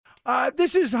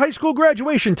This is high school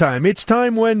graduation time. It's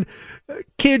time when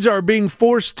kids are being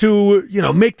forced to,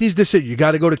 make these decisions. You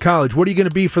got to go to college. What are you going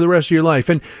to be for the rest of your life?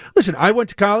 And listen, I went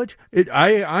to college.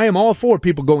 I am all for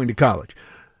people going to college.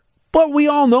 But we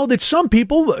all know that some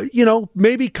people,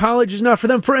 maybe college is not for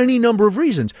them for any number of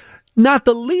reasons. Not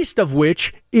the least of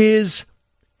which is,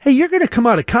 hey, you're going to come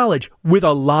out of college with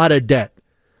a lot of debt.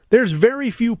 There's very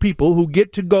few people who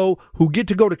get to go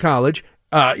to college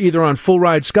either on full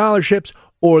ride scholarships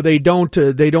or they don't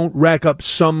rack up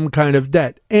some kind of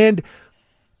debt. And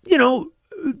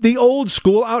the old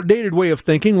school, outdated way of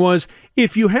thinking was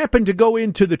if you happen to go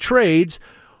into the trades,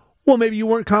 well, maybe you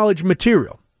weren't college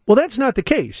material. Well, that's not the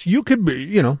case. You could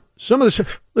be, some of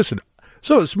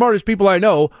the smartest people I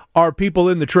know are people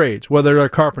in the trades, whether they're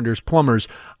carpenters, plumbers,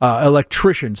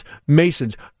 electricians,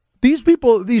 masons. These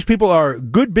people are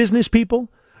good business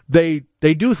people. They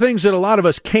do things that a lot of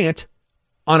us can't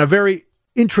on a very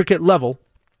intricate level.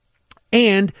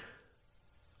 And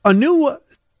a new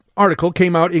article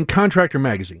came out in Contractor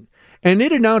Magazine, and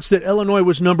it announced that Illinois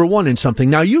was number one in something.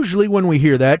 Now, usually when we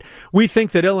hear that, we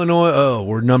think that Illinois,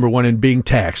 we're number one in being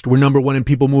taxed. We're number one in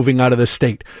people moving out of the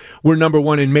state. We're number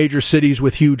one in major cities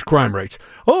with huge crime rates.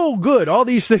 Oh, good. All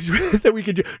these things that we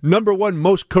could do. Number one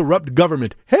most corrupt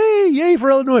government. Hey, yay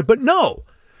for Illinois. But no.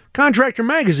 Contractor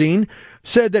Magazine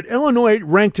said that Illinois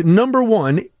ranked number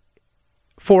one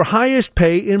for highest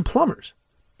pay in plumbers.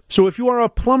 So if you are a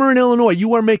plumber in Illinois,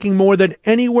 you are making more than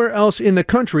anywhere else in the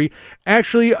country,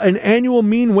 actually an annual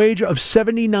mean wage of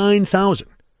 $79,000.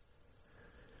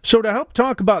 So to help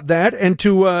talk about that and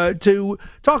to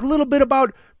talk a little bit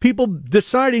about people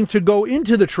deciding to go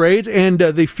into the trades and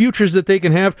the futures that they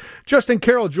can have, Justin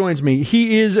Carroll joins me.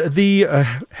 He is the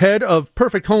head of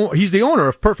Perfect Home. He's the owner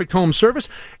of Perfect Home Service,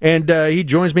 and he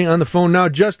joins me on the phone now.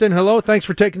 Justin, hello. Thanks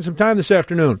for taking some time this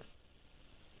afternoon.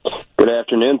 Good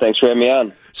afternoon. Thanks for having me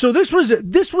on. So this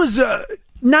was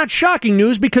not shocking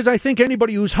news because I think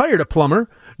anybody who's hired a plumber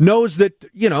knows that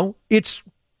it's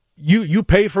you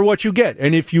pay for what you get,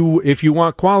 and if you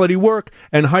want quality work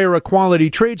and hire a quality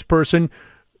tradesperson,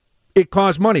 it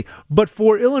costs money. But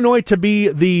for Illinois to be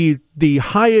the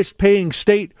highest paying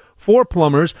state for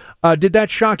plumbers, did that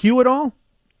shock you at all?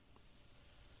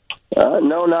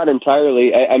 No, not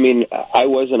entirely. I mean, I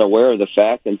wasn't aware of the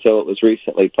fact until it was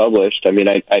recently published. I mean,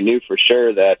 I knew for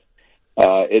sure that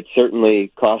it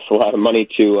certainly costs a lot of money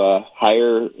to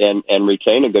hire and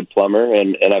retain a good plumber,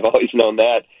 and I've always known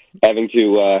that, having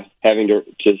to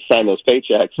sign those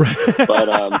paychecks. But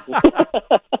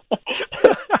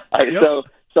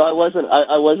so I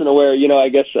wasn't aware. I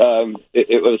guess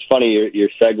it was funny your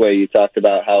segue. You talked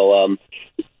about how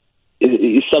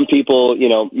some people,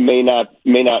 may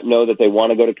not know that they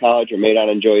want to go to college or may not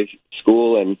enjoy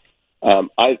school, and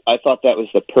I thought that was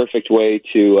the perfect way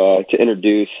to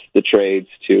introduce the trades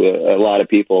to a lot of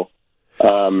people.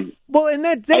 Well, and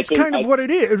that's kind of what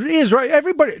it is, right?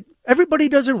 Everybody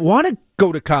doesn't want to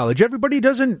go to college. Everybody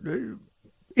doesn't.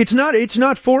 It's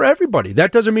not for everybody.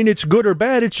 That doesn't mean it's good or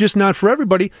bad. It's just not for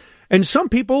everybody. And some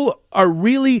people are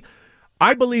really.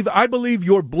 I believe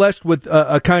you're blessed with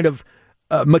a kind of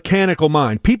mechanical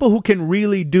mind. People who can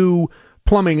really do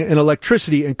plumbing and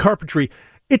electricity and carpentry.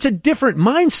 It's a different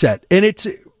mindset, and it's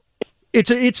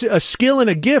a skill and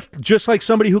a gift, just like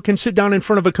somebody who can sit down in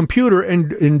front of a computer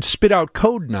and spit out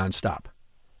code nonstop.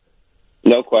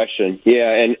 No question.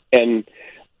 Yeah, and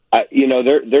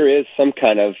there is some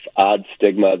kind of odd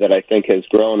stigma that I think has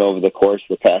grown over the course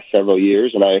of the past several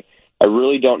years, and I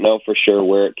really don't know for sure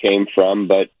where it came from.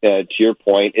 But to your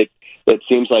point, it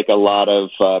seems like a lot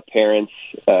of parents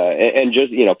and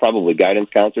just probably guidance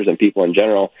counselors and people in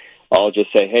general all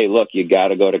just say, hey, look, you got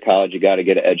to go to college, you got to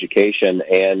get an education.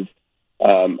 And,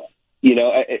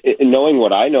 knowing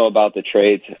what I know about the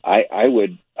trades, I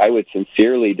would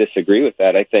sincerely disagree with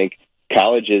that. I think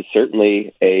college is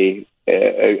certainly a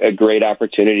great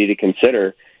opportunity to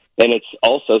consider, and it's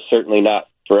also certainly not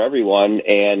for everyone.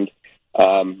 And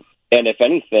if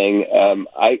anything,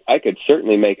 I could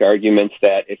certainly make arguments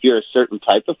that if you're a certain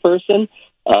type of person,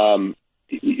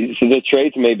 the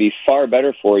trades may be far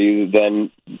better for you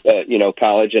than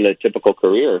college and a typical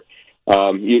career.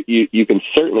 You can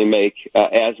certainly make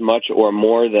as much or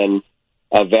more than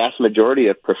a vast majority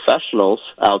of professionals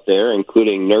out there,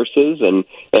 including nurses and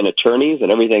attorneys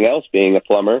and everything else, being a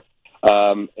plumber.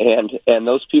 And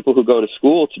those people who go to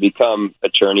school to become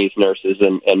attorneys, nurses,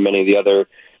 and many of the other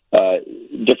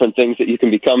different things that you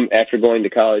can become after going to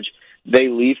college, they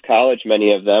leave college,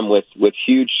 many of them, with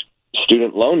huge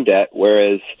student loan debt,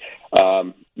 whereas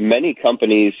many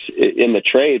companies in the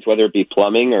trades, whether it be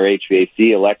plumbing or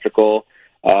HVAC, electrical,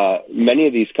 many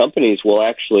of these companies will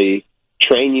actually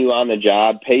train you on the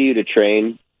job, pay you to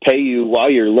train, pay you while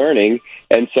you're learning.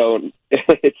 And so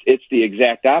it's the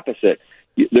exact opposite.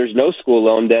 There's no school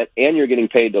loan debt, and you're getting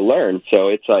paid to learn. So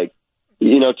it's like,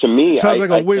 to me, sounds like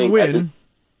a win-win.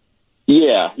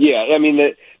 Yeah. I mean,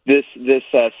 this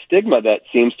stigma that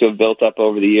seems to have built up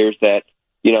over the years that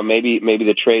maybe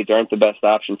the trades aren't the best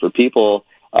option for people.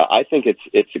 I think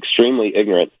it's extremely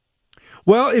ignorant.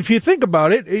 Well, if you think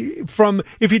about it,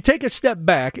 if you take a step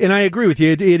back, and I agree with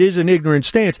you, it is an ignorant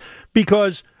stance,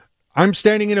 because I'm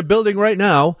standing in a building right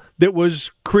now that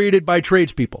was created by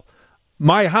tradespeople.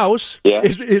 My house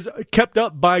is kept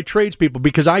up by tradespeople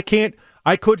because I can't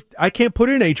put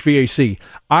in HVAC.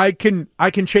 I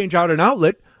can change out an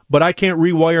outlet, but I can't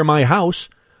rewire my house.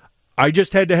 I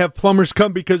just had to have plumbers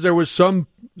come because there was some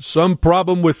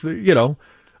problem with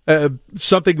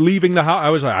something leaving the house. I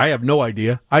was like, I have no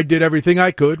idea. I did everything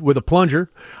I could with a plunger,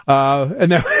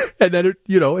 and then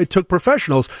it took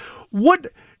professionals.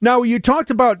 Now, you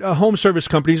talked about home service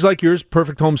companies like yours,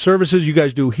 Perfect Home Services. You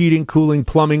guys do heating, cooling,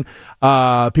 plumbing.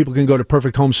 People can go to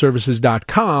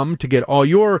perfecthomeservices.com to get all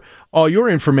your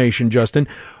information, Justin.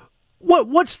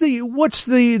 What's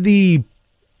the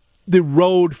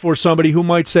road for somebody who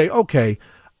might say, okay,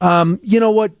 you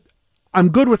know what? I'm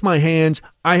good with my hands.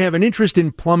 I have an interest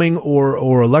in plumbing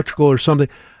or electrical or something.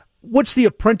 What's the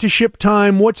apprenticeship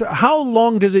time? How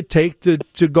long does it take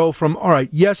to go from, all right,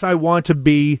 yes, I want to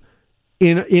be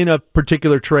in a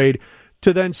particular trade,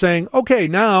 to then saying, okay,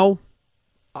 now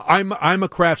I'm a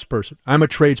craftsperson, I'm a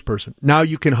tradesperson. Now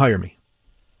you can hire me.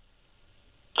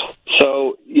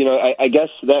 So, I guess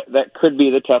that could be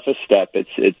the toughest step.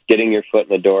 It's getting your foot in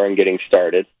the door and getting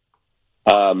started.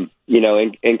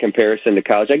 In comparison to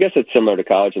college, I guess it's similar to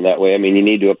college in that way. I mean, you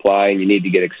need to apply and you need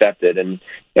to get accepted, and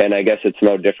I guess it's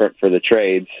no different for the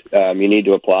trades. You need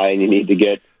to apply and you need to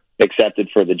get accepted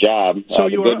for the job. So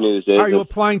the good news is, are you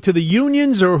applying to the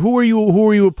unions, or who are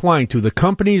you applying to? The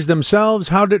companies themselves?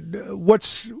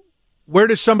 Where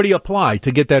does somebody apply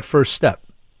to get that first step?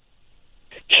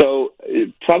 So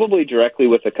probably directly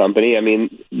with the company. I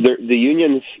mean, the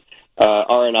unions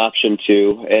are an option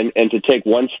too, and to take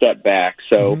one step back.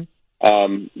 So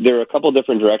there are a couple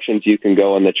different directions you can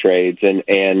go in the trades,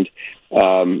 and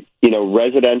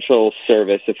residential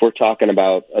service. If we're talking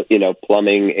about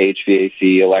plumbing,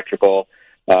 HVAC, electrical,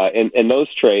 in those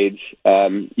trades,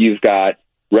 you've got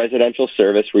residential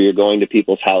service where you're going to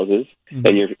people's houses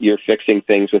and you're fixing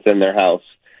things within their house,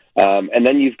 and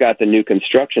then you've got the new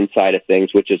construction side of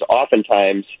things, which is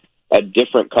oftentimes a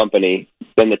different company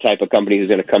than the type of company who's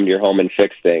going to come to your home and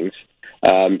fix things.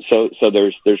 So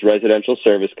there's residential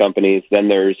service companies. Then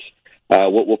there's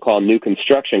what we'll call new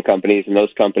construction companies, and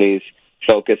those companies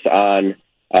focus on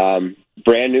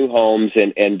brand new homes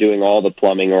and doing all the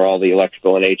plumbing or all the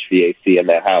electrical and HVAC in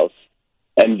that house.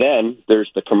 And then there's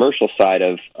the commercial side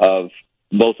of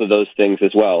both of those things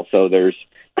as well. So there's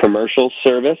commercial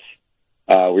service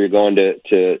where you're going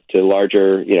to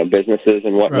larger businesses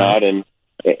and whatnot, right,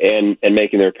 and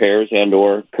making the repairs and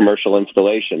or commercial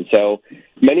installation. So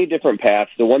many different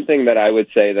paths. The one thing that I would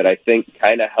say that I think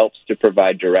kind of helps to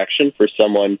provide direction for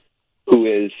someone who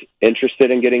is interested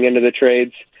in getting into the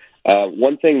trades,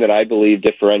 one thing that I believe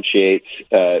differentiates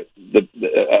the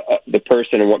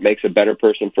person and what makes a better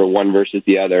person for one versus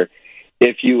the other,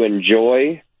 if you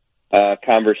enjoy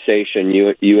conversation,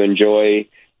 you enjoy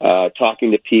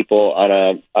talking to people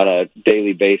on a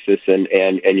daily basis,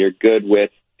 and you're good with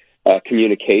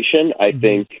communication, I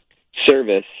think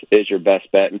service is your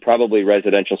best bet, and probably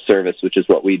residential service, which is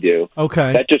what we do.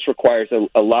 Okay. That just requires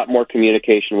a lot more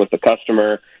communication with the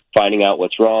customer, finding out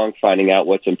what's wrong, finding out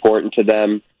what's important to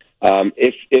them.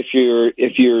 If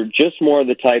you're just more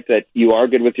the type that you are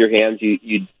good with your hands,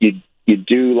 you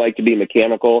do like to be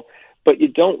mechanical, but you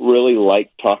don't really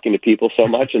like talking to people so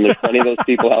much, and there's plenty of those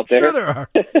people out there. Sure there are.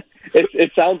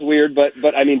 It sounds weird,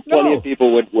 but I mean, plenty of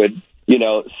people would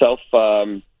self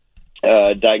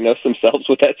diagnose themselves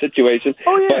with that situation.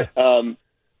 Oh, yeah. But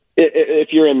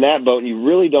if you're in that boat and you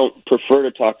really don't prefer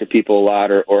to talk to people a lot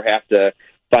or have to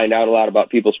find out a lot about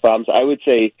people's problems, I would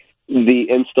say the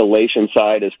installation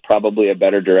side is probably a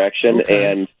better direction. Okay.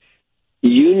 And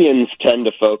unions tend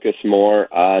to focus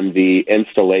more on the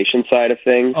installation side of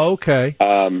things. Okay.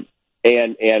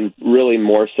 And really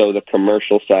more so the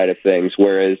commercial side of things,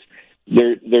 whereas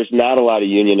there's not a lot of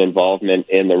union involvement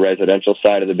in the residential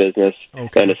side of the business,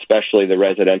 okay, and especially the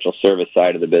residential service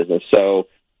side of the business. So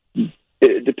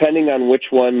depending on which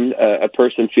one a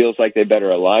person feels like they better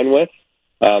align with,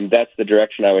 that's the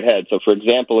direction I would head. So, for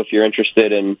example, if you're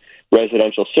interested in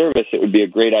residential service, it would be a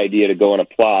great idea to go and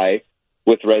apply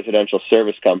with residential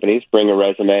service companies, bring a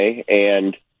resume,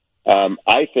 and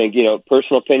I think,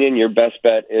 personal opinion, your best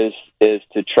bet is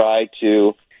to try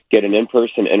to get an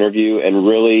in-person interview and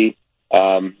really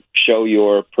show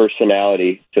your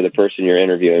personality to the person you're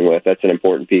interviewing with. That's an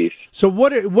important piece. So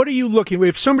what are you looking,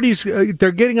 if somebody's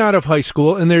they're getting out of high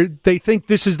school and they think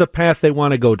this is the path they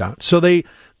want to go down, so they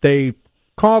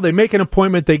call, they make an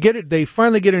appointment, they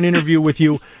finally get an interview with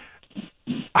you.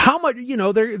 How much,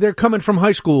 they're coming from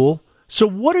high school, so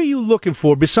what are you looking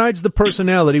for besides the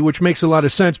personality, which makes a lot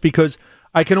of sense, because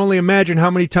I can only imagine how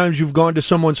many times you've gone to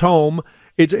someone's home.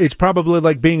 It's probably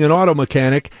like being an auto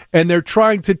mechanic, and they're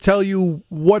trying to tell you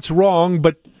what's wrong,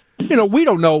 but we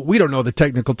don't know the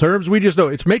technical terms. We just know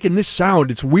it's making this sound.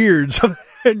 It's weird,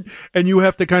 and you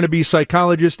have to kind of be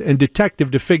psychologist and detective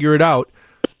to figure it out.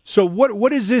 So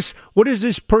what is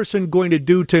this person going to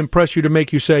do to impress you, to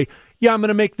make you say, yeah, I'm going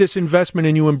to make this investment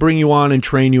in you and bring you on and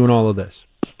train you and all of this?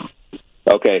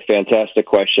 Okay, fantastic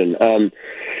question.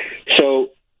 So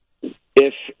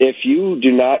if you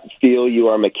do not feel you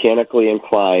are mechanically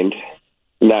inclined,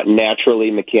 not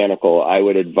naturally mechanical, I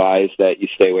would advise that you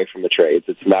stay away from the trades.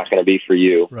 It's not going to be for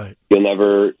you. Right. You'll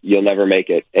never make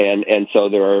it. And so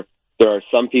there are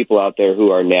some people out there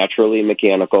who are naturally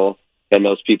mechanical, and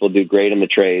those people do great in the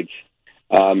trades.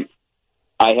 I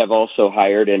have also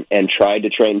hired and tried to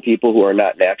train people who are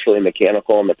not naturally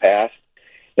mechanical in the past,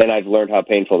 and I've learned how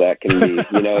painful that can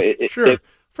be. Sure.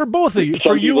 For both of you,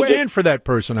 for you and for that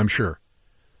person, I'm sure.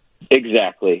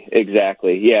 Exactly.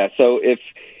 Yeah. So if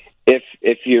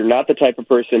you're not the type of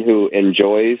person who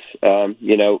enjoys,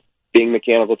 being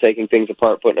mechanical, taking things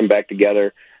apart, putting them back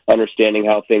together, understanding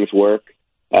how things work,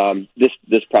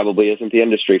 this probably isn't the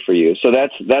industry for you. So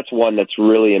that's one that's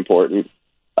really important.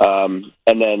 And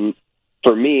then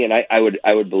for me, and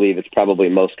I would believe it's probably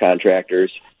most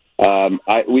contractors,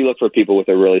 we look for people with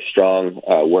a really strong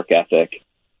work ethic,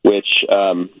 which,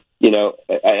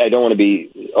 I don't want to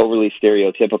be overly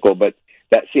stereotypical, but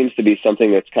that seems to be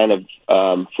something that's kind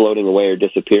of floating away or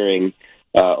disappearing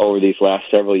over these last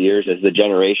several years as the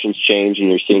generations change and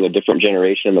you're seeing a different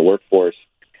generation in the workforce.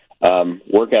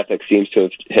 Work ethic seems to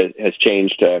has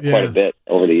changed quite a bit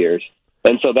over the years.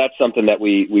 And so that's something that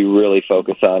we really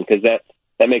focus on, because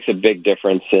that makes a big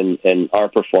difference in our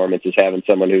performance, is having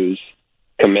someone who's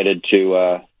committed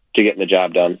to getting the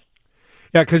job done.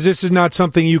 Yeah, because this is not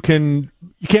something you can't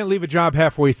leave a job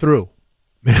halfway through.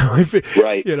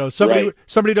 Right.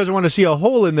 Somebody doesn't want to see a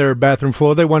hole in their bathroom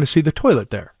floor; they want to see the toilet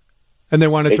there, and they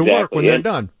want it to work when they're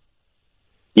done.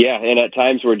 Yeah, and at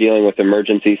times we're dealing with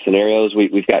emergency scenarios.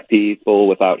 We've got people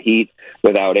without heat,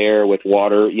 without air, with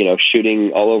water,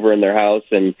 shooting all over in their house,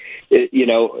 and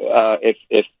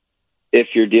if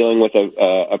you're dealing with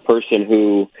a person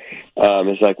who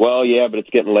is like, well, yeah, but it's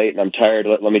getting late and I'm tired.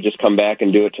 Let me just come back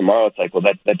and do it tomorrow. It's like, well,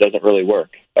 that doesn't really work.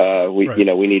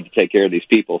 We need to take care of these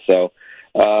people. So,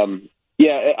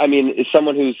 it's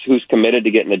someone who's committed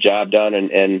to getting the job done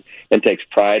and takes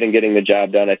pride in getting the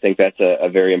job done. I think that's a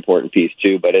very important piece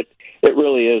too. But it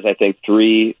really is, I think,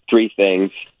 three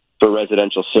things for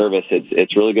residential service.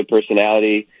 It's really good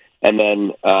personality, and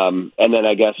then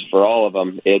I guess for all of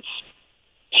them, it's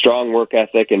strong work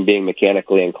ethic and being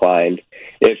mechanically inclined.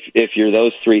 If you're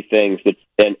those three things,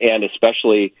 and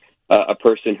especially a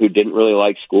person who didn't really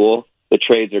like school, the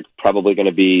trades are probably going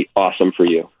to be awesome for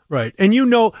you. Right. And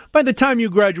by the time you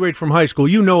graduate from high school,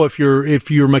 if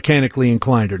you're mechanically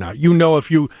inclined or not.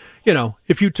 If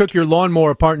you took your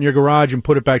lawnmower apart in your garage and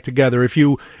put it back together, if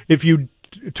you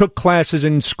took classes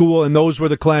in school and those were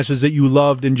the classes that you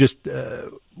loved and just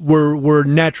were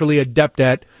naturally adept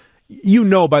at,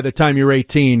 by the time you're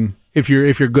 18 if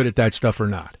you're good at that stuff or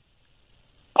not.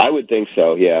 I would think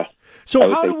so, yeah. So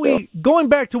how do we, going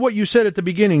back to what you said at the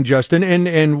beginning, Justin,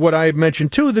 and what I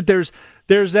mentioned too, that there's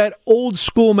that old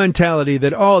school mentality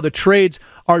that, the trades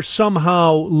are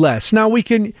somehow less. Now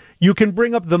you can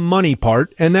bring up the money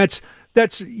part, and that's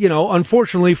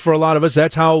unfortunately for a lot of us,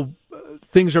 that's how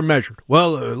things are measured.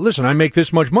 Well, listen, I make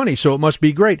this much money, so it must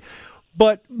be great.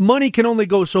 But money can only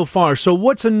go so far. So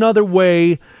what's another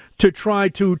way to try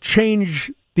to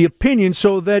change the opinion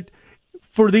so that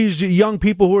for these young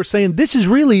people who are saying this is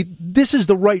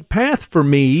the right path for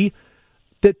me,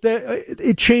 that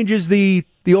it changes the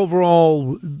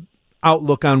overall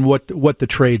outlook on what the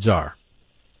trades are?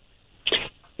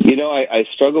 I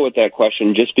struggle with that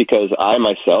question just because I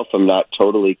myself am not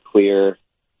totally clear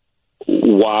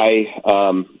why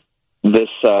this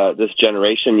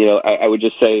generation. I would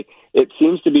just say it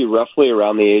seems to be roughly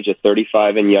around the age of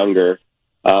 35 and younger.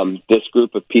 This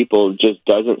group of people just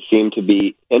doesn't seem to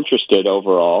be interested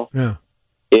overall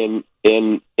in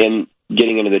getting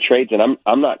into the trades, and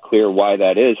I'm not clear why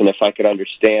that is. And if I could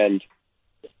understand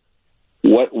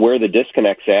where the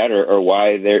disconnect's at, or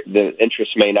why the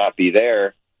interest may not be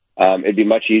there, it'd be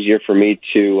much easier for me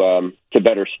to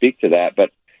better speak to that.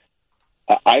 But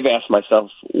I've asked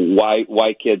myself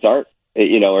why kids aren't,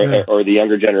 or the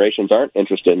younger generations aren't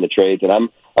interested in the trades, and I'm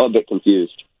a bit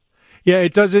confused. Yeah,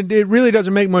 it doesn't. It really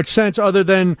doesn't make much sense, other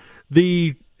than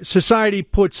the society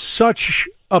puts such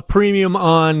a premium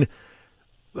on.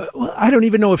 I don't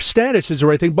even know if status is the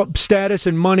right thing, but status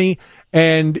and money,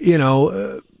 and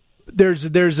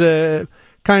there's a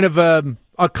kind of a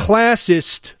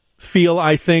classist feel,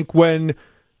 I think, when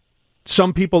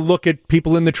some people look at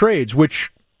people in the trades, which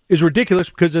is ridiculous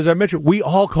because, as I mentioned, we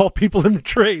all call people in the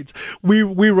trades. We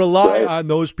rely on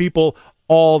those people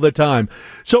all the time.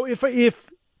 So if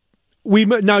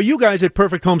now you guys at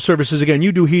Perfect Home Services, again,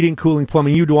 you do heating, cooling,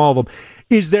 plumbing, you do all of them.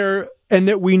 Is there, and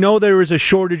that we know there is a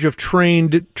shortage of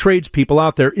trained tradespeople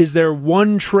out there, is there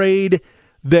one trade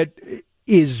that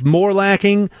is more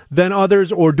lacking than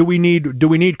others, or do we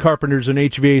need carpenters and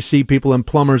HVAC people and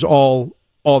plumbers all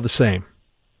the same?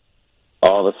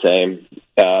 All the same.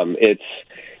 It's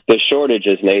the shortage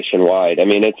is nationwide. I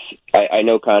mean, I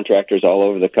know contractors all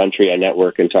over the country. I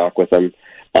network and talk with them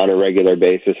on a regular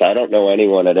basis. I don't know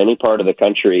anyone at any part of the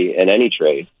country in any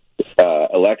trade,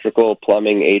 electrical,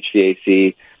 plumbing,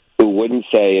 HVAC, who wouldn't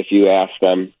say, if you ask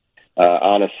them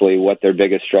honestly what their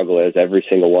biggest struggle is, every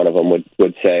single one of them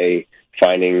would say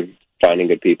finding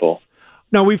good people.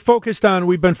 Now, we've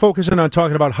been focusing on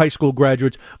talking about high school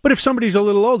graduates, but if somebody's a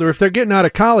little older, if they're getting out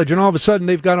of college and all of a sudden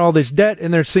they've got all this debt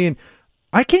and they're saying,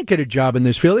 I can't get a job in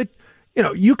this field,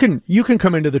 you can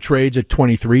come into the trades at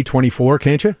 23, 24,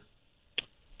 can't you?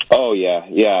 Oh, yeah.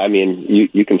 Yeah, I mean,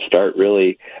 you can start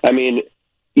really. I mean,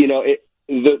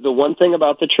 the one thing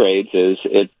about the trades is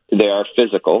they are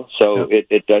physical, so yep.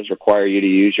 It does require you to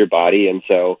use your body. And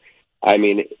so, I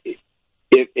mean,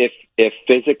 if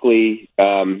physically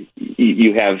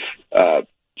you have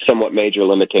somewhat major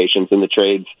limitations, then the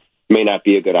trades may not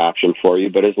be a good option for you.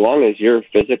 But as long as you're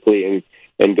physically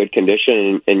in good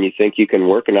condition and you think you can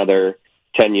work another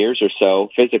 10 years or so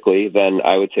physically, then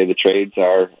I would say the trades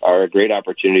are a great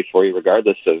opportunity for you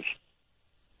regardless of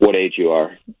what age you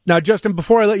are. Now, Justin,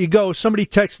 before I let you go, somebody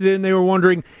texted in, they were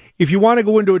wondering, if you want to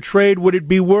go into a trade, would it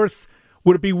be worth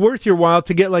your while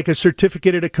to get like a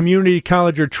certificate at a community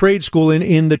college or trade school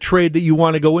in the trade that you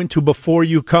want to go into before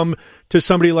you come to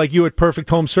somebody like you at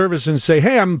Perfect Home Service and say,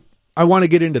 hey, I want to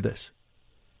get into this?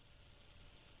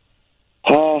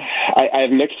 I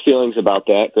have mixed feelings about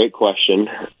that. Great question.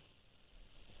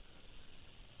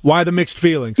 Why the mixed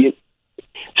feelings?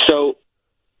 So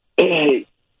the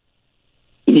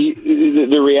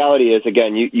reality is,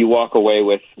 again, you walk away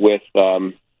with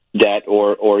debt,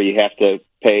 or you have to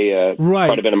pay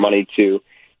quite a bit of money to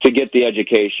get the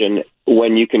education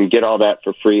when you can get all that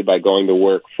for free by going to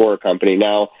work for a company.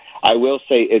 Now, I will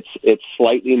say it's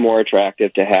slightly more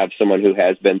attractive to have someone who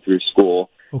has been through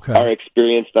school. Okay. Our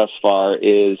experience thus far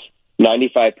is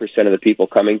 95% of the people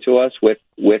coming to us with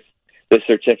the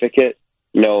certificate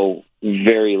know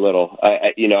very little.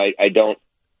 I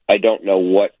don't know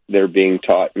what they're being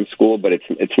taught in school, but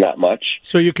it's not much.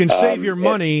 So you can save your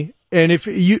money, and if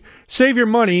you save your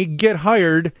money, get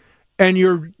hired, and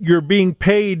you're being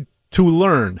paid to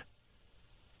learn.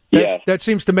 That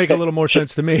seems to make a little more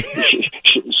sense to me.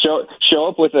 Show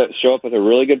up with a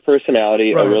really good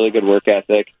personality, right, a really good work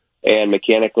ethic, and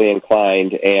mechanically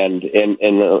inclined, and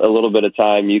in a little bit of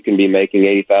time, you can be making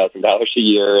 $80,000 a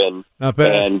year, and not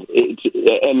bad.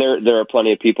 And there are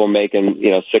plenty of people making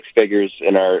six figures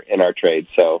in our trade.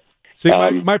 So, see,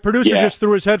 my producer just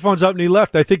threw his headphones up and he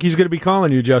left. I think he's going to be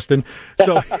calling you, Justin.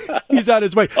 So he's on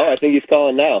his way. Oh, I think he's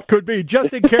calling now. Could be.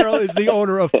 Justin Carroll is the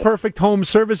owner of Perfect Home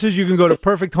Services. You can go to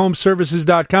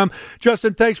perfecthomeservices.com.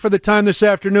 Justin, thanks for the time this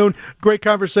afternoon. Great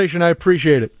conversation. I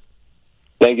appreciate it.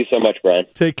 Thank you so much, Brian.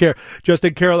 Take care.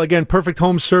 Justin Carroll, again,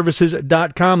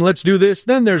 perfecthomeservices.com. Let's do this.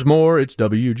 Then there's more. It's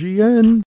WGN.